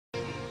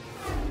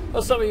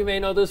Well, some of you may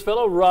know this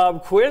fellow,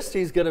 Rob Quist.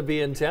 He's going to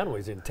be in town. Well,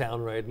 he's in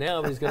town right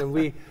now. He's going to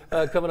be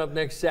coming up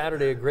next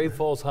Saturday at Great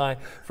Falls High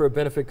for a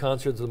benefit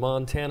concert at the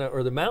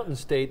the Mountain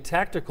State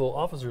Tactical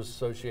Officers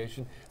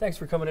Association. Thanks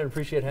for coming in.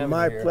 Appreciate having you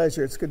here. My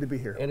pleasure. It's good to be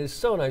here. And it's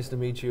so nice to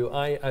meet you.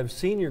 I've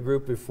seen your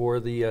group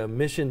before, the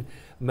Mission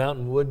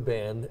Mountain Wood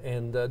Band.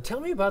 And tell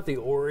me about the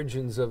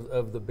origins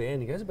of the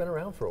band. You guys have been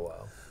around for a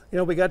while. You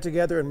know, we got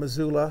together in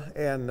Missoula,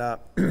 and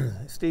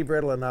Steve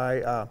Riddle and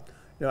I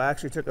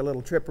actually took a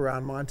little trip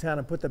around Montana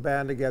and put the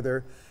band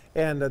together.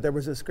 And there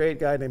was this great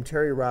guy named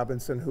Terry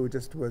Robinson who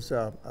just was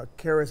a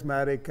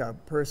charismatic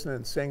person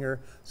and singer.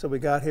 So we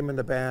got him in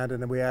the band,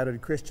 and then we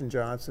added Christian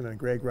Johnson and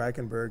Greg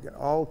Reichenberg,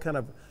 all kind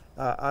of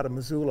out of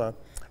Missoula.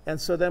 And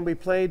so then we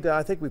played,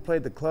 I think we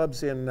played the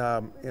clubs in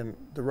the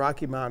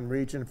Rocky Mountain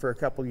region for a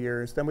couple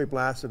years. Then we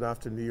blasted off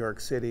to New York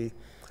City,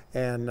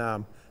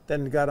 and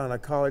then got on a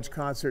college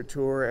concert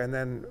tour, and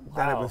then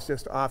it was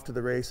just off to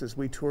the races.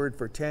 We toured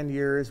for 10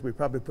 years. We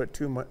probably put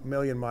 2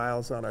 million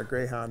miles on our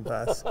Greyhound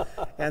bus.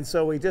 And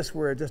so we just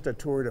were just a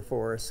tour de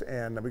force,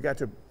 and we got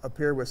to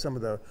appear with some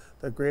of the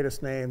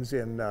greatest names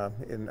in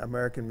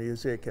American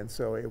music, and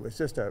so it was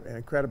just an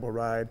incredible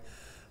ride.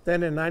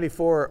 Then in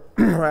 '94,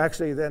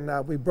 actually, then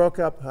we broke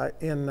up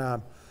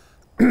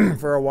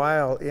for a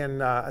while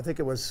in, I think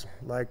it was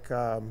like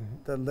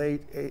the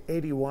late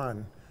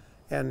 '81.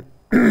 And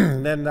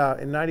then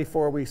in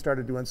 '94, we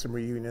started doing some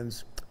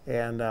reunions,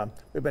 and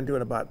we've been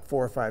doing about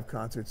 4 or 5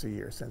 concerts a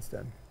year since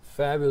then.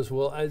 Fabulous.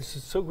 Well, it's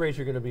so great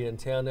you're going to be in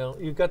town now.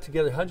 You got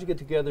together. How'd you get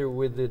together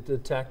with the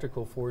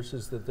tactical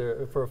forces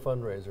for a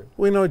fundraiser?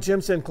 We know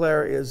Jim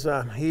Sinclair is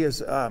he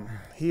is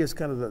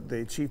kind of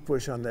the chief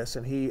push on this,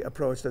 and he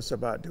approached us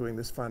about doing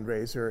this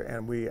fundraiser,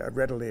 and we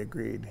readily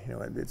agreed. You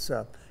know,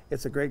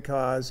 it's a great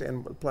cause,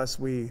 and plus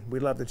we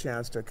love the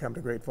chance to come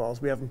to Great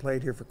Falls. We haven't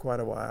played here for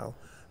quite a while.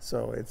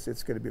 So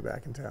it's good to be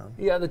back in town.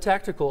 Yeah, the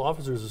Tactical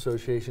Officers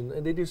Association,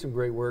 they do some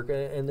great work,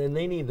 and then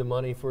they need the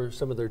money for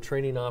some of their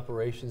training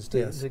operations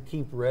to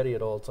keep ready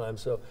at all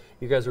times. So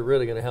you guys are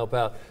really going to help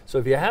out. So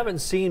if you haven't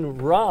seen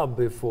Rob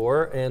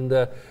before and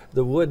the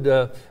Wood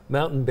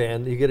Mountain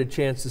Band, you get a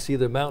chance to see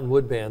the Mountain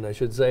Wood Band, I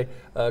should say,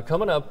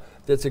 coming up.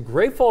 That's at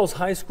Great Falls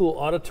High School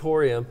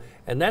Auditorium,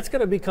 and that's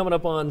going to be coming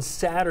up on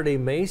Saturday,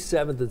 May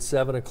 7th at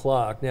 7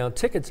 o'clock. Now,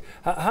 tickets,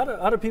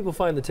 how do people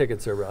find the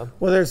tickets there, Rob?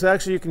 Well, there's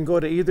actually, you can go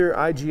to either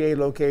IGA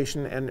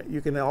location, and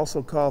you can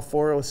also call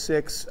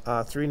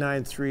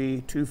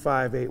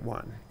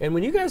 406-393-2581. And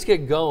when you guys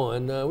get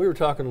going, we were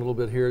talking a little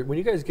bit here, when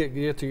you guys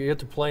get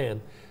to playing,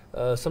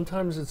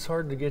 sometimes it's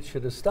hard to get you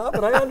to stop,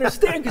 and I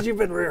understand because you've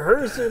been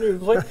rehearsing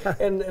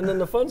and then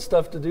the fun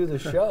stuff to do the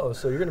show,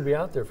 so you're going to be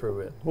out there for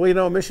a bit. Well, you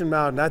know, Mission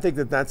Mountain, I think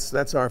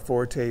that's our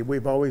forte.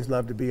 We've always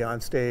loved to be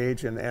on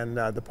stage, and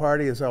the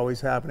party is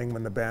always happening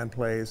when the band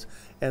plays.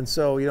 And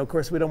so, you know, of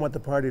course, we don't want the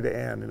party to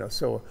end, you know,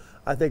 so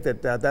I think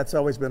that's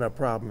always been a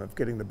problem of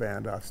getting the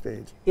band off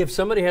stage. If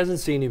somebody hasn't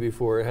seen you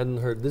before, hadn't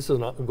heard, this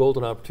is a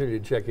golden opportunity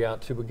to check you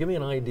out too, but give me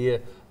an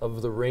idea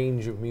of the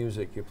range of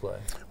music you play.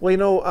 Well, you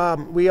know,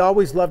 we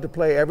always love to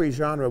play every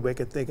genre we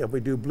could think of.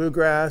 We do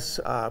bluegrass,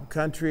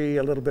 country,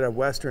 a little bit of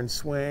western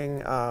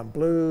swing,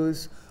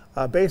 blues,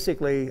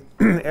 basically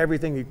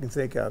everything you can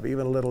think of,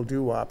 even a little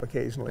doo-wop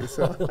occasionally.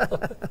 So.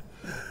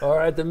 All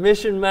right, the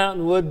Mission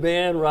Mountain Wood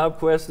Band, Rob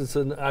Quist.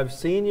 I've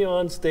seen you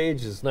on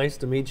stage. It's nice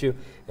to meet you.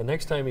 And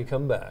next time you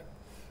come back,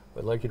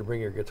 I'd like you to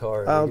bring your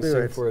guitar and you can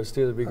sing for us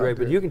too. That'd be great.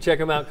 But you can check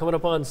them out coming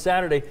up on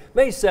Saturday,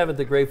 May 7th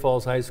at Great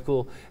Falls High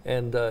School.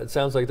 And it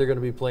sounds like they're going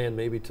to be playing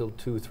maybe till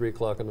 2, 3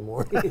 o'clock in the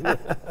morning.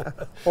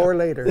 Or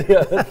later.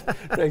 Yeah.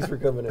 Thanks for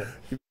coming in.